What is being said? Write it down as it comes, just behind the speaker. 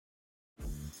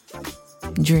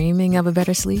Dreaming of a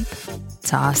better sleep?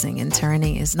 Tossing and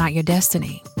turning is not your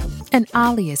destiny. And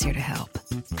Ollie is here to help.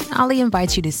 Ollie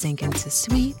invites you to sink into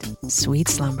sweet, sweet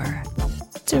slumber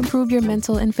to improve your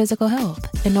mental and physical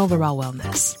health and overall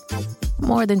wellness.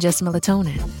 More than just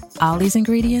melatonin, Ollie's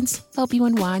ingredients help you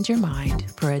unwind your mind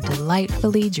for a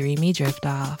delightfully dreamy drift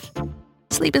off.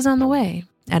 Sleep is on the way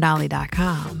at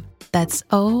Ollie.com. That's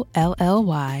OLLY.com.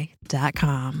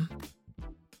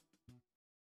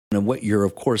 And what you're,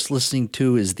 of course, listening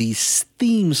to is the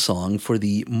theme song for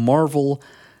the Marvel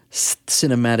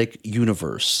Cinematic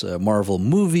Universe. Marvel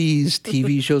movies,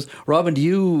 TV shows. Robin,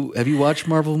 have you watched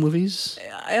Marvel movies?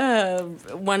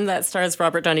 One that stars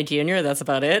Robert Downey Jr., that's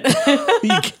about it.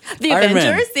 The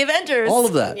Avengers. All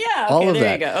of that. Yeah, all of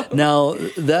there that. You go. Now,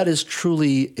 that is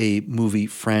truly a movie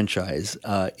franchise.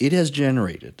 It has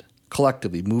generated,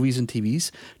 collectively, movies and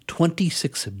TVs,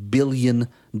 $26 billion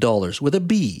with a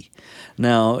B.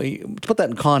 Now, to put that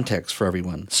in context for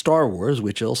everyone, Star Wars,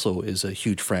 which also is a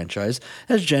huge franchise,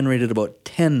 has generated about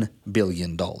 $10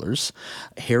 billion.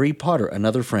 Harry Potter,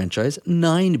 another franchise,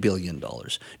 $9 billion.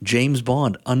 James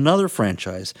Bond, another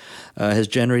franchise, has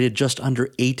generated just under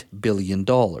 $8 billion.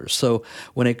 So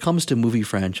when it comes to movie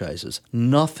franchises,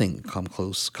 nothing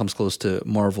comes close to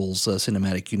Marvel's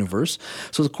cinematic universe.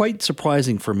 So it's quite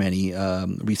surprising for many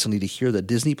recently to hear that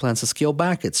Disney plans to scale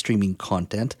back its streaming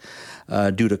content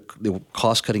due to the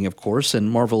cost cutting, of course.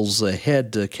 And Marvel's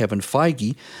head, Kevin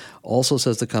Feige, also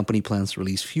says the company plans to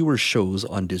release fewer shows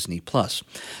on Disney+.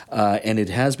 And it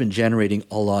has been generating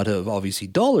a lot of, obviously,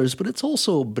 dollars, but it's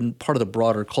also been part of the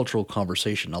broader cultural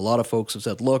conversation. A lot of folks have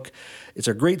said, look, it's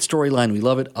a great storyline. We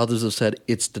love it. Others have said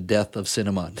it's the death of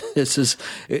cinema.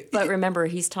 But remember,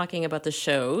 he's talking about the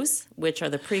shows, which are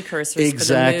the precursors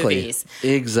for the movies.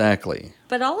 Exactly.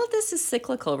 But all of this is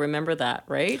cyclical. Remember that,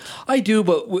 right? I do,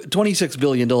 but $26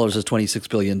 billion is $26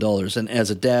 billion. And as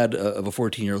a dad of a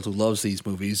 14-year-old who loves these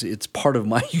movies, it's part of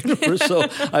my universe. So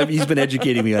he's been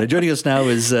educating me on it. Joining us now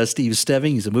is Steve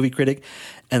Stebbing. He's a movie critic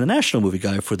and the National Movie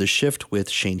Guy for The Shift with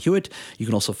Shane Hewitt. You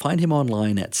can also find him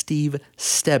online at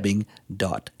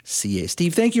stevestebbing.ca.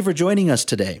 Steve, thank you for joining us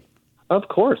today. Of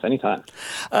course, anytime.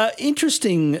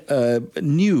 Interesting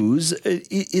news.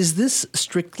 Is this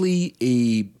strictly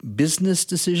a business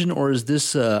decision, or is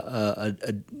this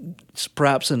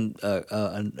perhaps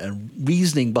a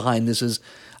reasoning behind this? Is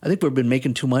I think we've been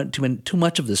making too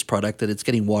much of this product that it's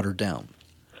getting watered down.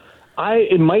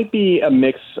 It might be a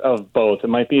mix of both. It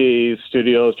might be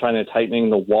studios trying to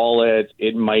tightening the wallet.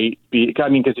 It might be,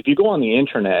 because if you go on the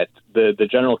internet, the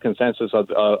general consensus of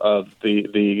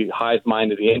the hive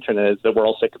mind of the internet is that we're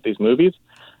all sick of these movies.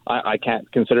 I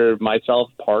can't consider myself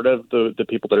part of the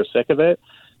people that are sick of it,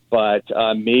 but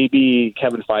maybe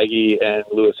Kevin Feige and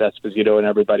Louis Esposito and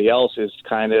everybody else is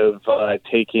kind of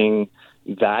taking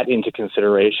that into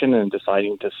consideration and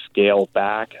deciding to scale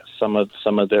back some of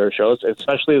their shows,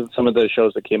 especially some of the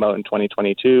shows that came out in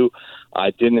 2022.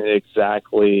 Didn't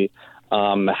exactly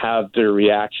have the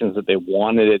reactions that they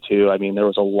wanted it to. I mean, there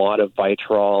was a lot of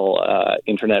vitriol,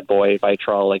 internet boy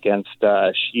vitriol against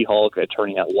She-Hulk,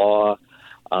 Attorney at Law.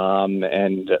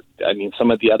 And I mean,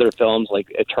 some of the other films like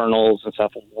Eternals and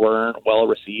stuff weren't well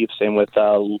received. Same with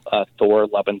Thor: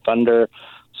 Love and Thunder.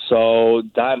 So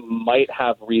that might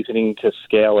have reasoning to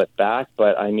scale it back.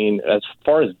 But I mean, as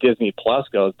far as Disney Plus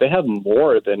goes, they have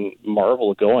more than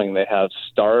Marvel going. They have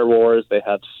Star Wars. They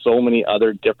have so many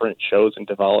other different shows in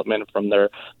development from their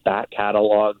back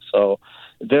catalog. So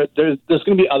there's going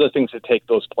to be other things to take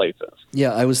those places.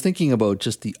 Yeah, I was thinking about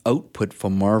just the output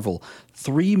from Marvel.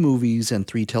 3 movies and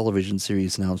 3 television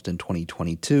series announced in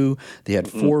 2022. They had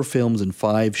 4 films and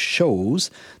 5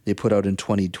 shows they put out in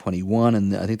 2021.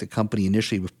 And I think the company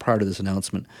initially, prior to this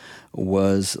announcement,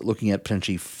 was looking at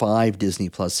potentially 5 Disney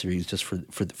Plus series just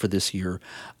for this year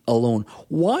alone.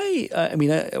 Why? I mean,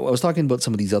 I was talking about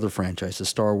some of these other franchises,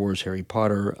 Star Wars, Harry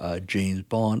Potter, James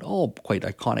Bond, all quite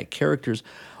iconic characters.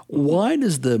 Why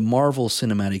does the Marvel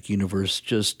Cinematic Universe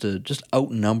just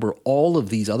outnumber all of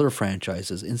these other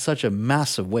franchises in such a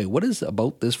massive way? What is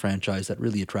about this franchise that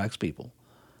really attracts people?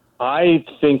 I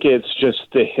think it's just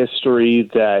the history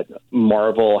that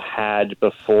Marvel had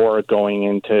before going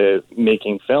into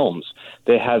making films.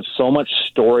 They have so much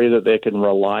story that they can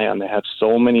rely on. They have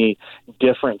so many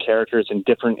different characters and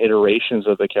different iterations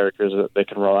of the characters that they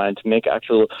can rely on to make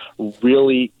actual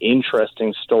really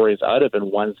interesting stories out of it,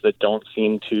 ones that don't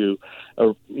seem to,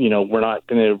 we're not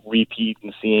going to repeat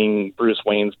and seeing Bruce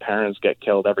Wayne's parents get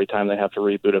killed every time they have to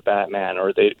reboot a Batman,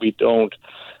 or we don't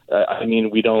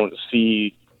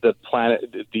see the planet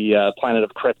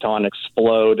of Krypton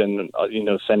explode and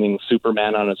sending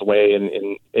Superman on his way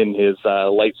in his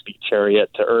light speed chariot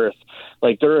to Earth.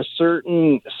 Like, there are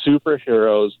certain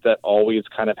superheroes that always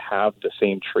kind of have the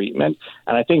same treatment,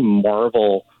 and I think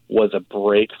Marvel was a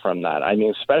break from that. I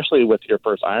mean, especially with your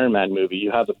first Iron Man movie,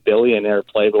 you have a billionaire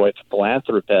playboy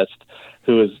philanthropist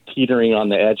who is teetering on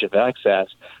the edge of excess,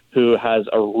 who has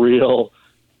a real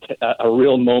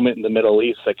moment in the Middle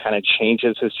East that kind of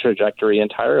changes his trajectory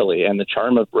entirely. And the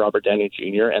charm of Robert Downey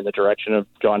Jr. and the direction of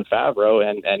Jon Favreau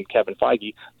and Kevin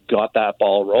Feige got that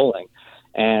ball rolling.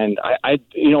 And I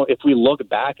if we look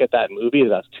back at that movie,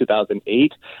 that's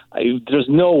 2008, there's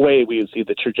no way we would see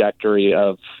the trajectory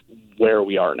of where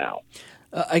we are now.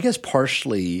 I guess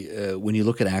partially when you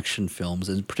look at action films,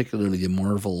 and particularly the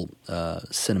Marvel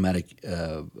cinematic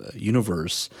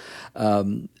universe,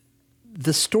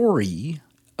 the story,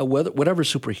 whatever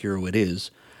superhero it is,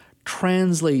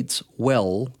 translates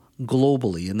well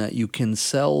globally, in that you can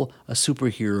sell a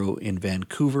superhero in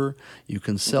Vancouver, you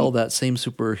can sell that same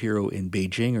superhero in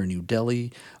Beijing or New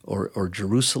Delhi or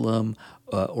Jerusalem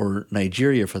or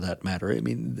Nigeria for that matter. I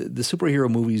mean, the superhero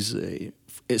movies,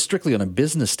 strictly on a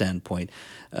business standpoint,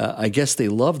 I guess they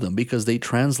love them because they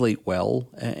translate well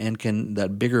and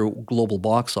that bigger global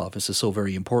box office is so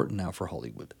very important now for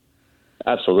Hollywood.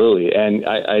 Absolutely. And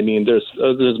I mean,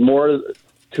 there's more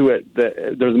to it.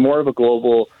 There's more of a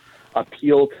global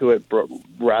appeal to it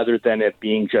rather than it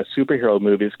being just superhero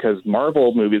movies, because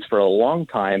Marvel movies for a long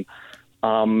time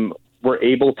were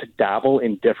able to dabble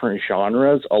in different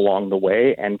genres along the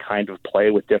way and kind of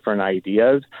play with different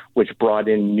ideas, which brought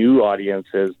in new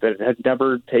audiences that had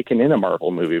never taken in a Marvel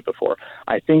movie before.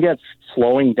 I think it's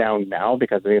slowing down now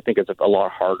because I think it's a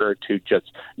lot harder to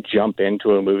just jump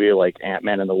into a movie like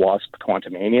Ant-Man and the Wasp: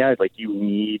 Quantumania. Like, you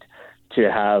need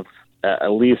to have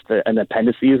at least an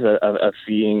appendices of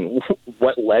seeing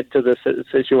what led to this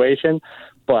situation.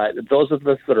 But those of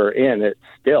us that are in it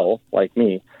still, like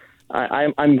me,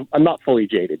 I'm not fully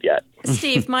jaded yet.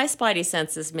 Steve, my spidey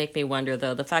senses make me wonder,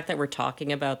 though, the fact that we're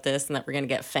talking about this and that we're going to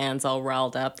get fans all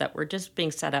riled up, that we're just being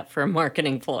set up for a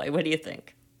marketing ploy. What do you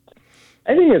think?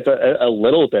 I think it's a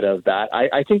little bit of that.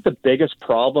 I think the biggest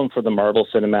problem for the Marvel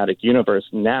Cinematic Universe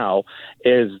now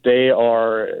is they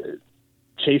are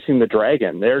chasing the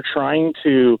dragon. They're trying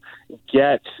to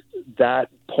get that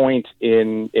point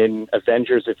in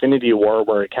Avengers Infinity War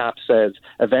where Cap says,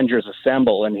 Avengers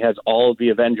assemble, and he has all of the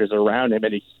Avengers around him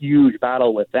in a huge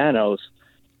battle with Thanos.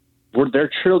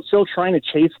 They're still trying to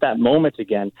chase that moment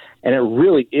again, and it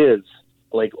really is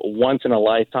like once in a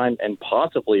lifetime and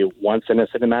possibly once in a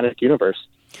cinematic universe.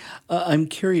 I'm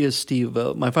curious, Steve,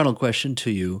 my final question to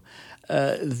you,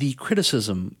 the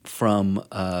criticism from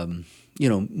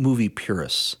movie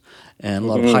purists and a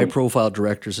lot of high-profile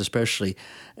directors especially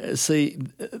say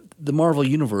the Marvel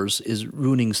Universe is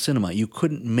ruining cinema. You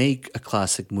couldn't make a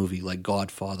classic movie like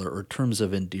Godfather or Terms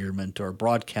of Endearment or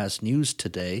Broadcast News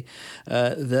today,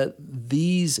 that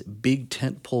these big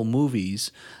tentpole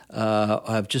movies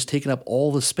have just taken up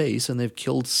all the space and they've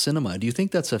killed cinema. Do you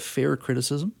think that's a fair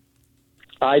criticism?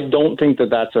 I don't think that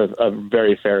that's a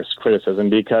very fair criticism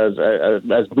because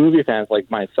as movie fans like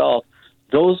myself,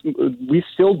 we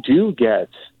still do get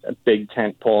big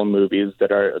tentpole movies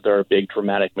that are big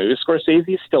dramatic movies.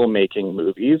 Scorsese's still making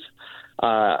movies.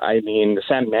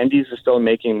 Sam Mendes is still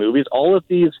making movies. All of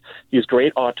these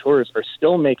great auteurs are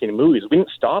still making movies. We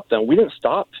didn't stop them. We didn't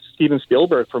stop Steven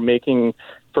Spielberg from making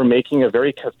a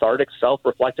very cathartic,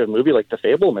 self-reflective movie like The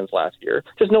Fabelmans last year.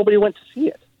 Just nobody went to see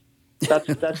it. That's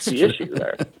the issue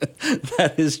there.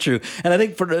 That is true, and I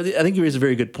think you raise a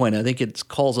very good point. I think it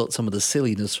calls out some of the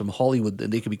silliness from Hollywood,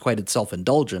 and they can be quite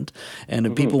self-indulgent. And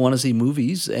if people want to see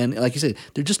movies, and like you said,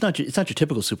 they're just not. It's not your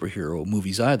typical superhero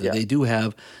movies either. Yeah. They do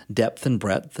have depth and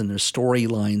breadth, and there's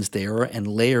storylines there and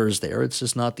layers there. It's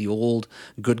just not the old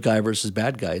good guy versus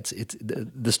bad guy. It's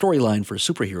the storyline for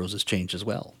superheroes has changed as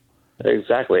well.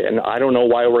 Exactly, and I don't know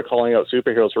why we're calling out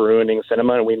superheroes for ruining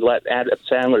cinema, and we let Adam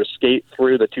Sandler skate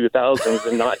through the 2000s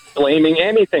and not blaming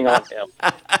anything on him.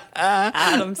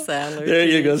 Adam Sandler. There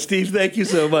you go, Steve. Thank you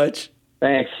so much.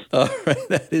 Thanks. All right,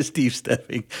 that is Steve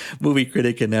Stebbing, movie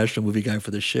critic and national movie guy for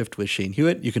The Shift with Shane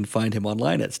Hewitt. You can find him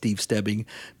online at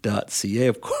stevestebbing.ca,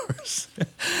 of course.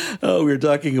 We were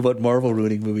talking about Marvel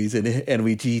ruining movies, and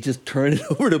we just turned it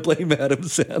over to blame Adam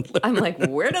Sandler. I'm like,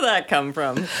 where did that come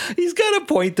from? He's got a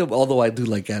point, although I do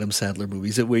like Adam Sandler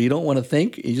movies, where you don't want to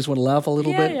think, you just want to laugh a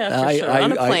little bit. Yeah, for sure.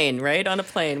 On a plane, right? On a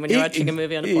plane, when you're watching a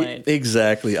movie on a plane.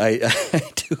 Exactly. I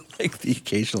do like the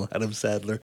occasional Adam Sandler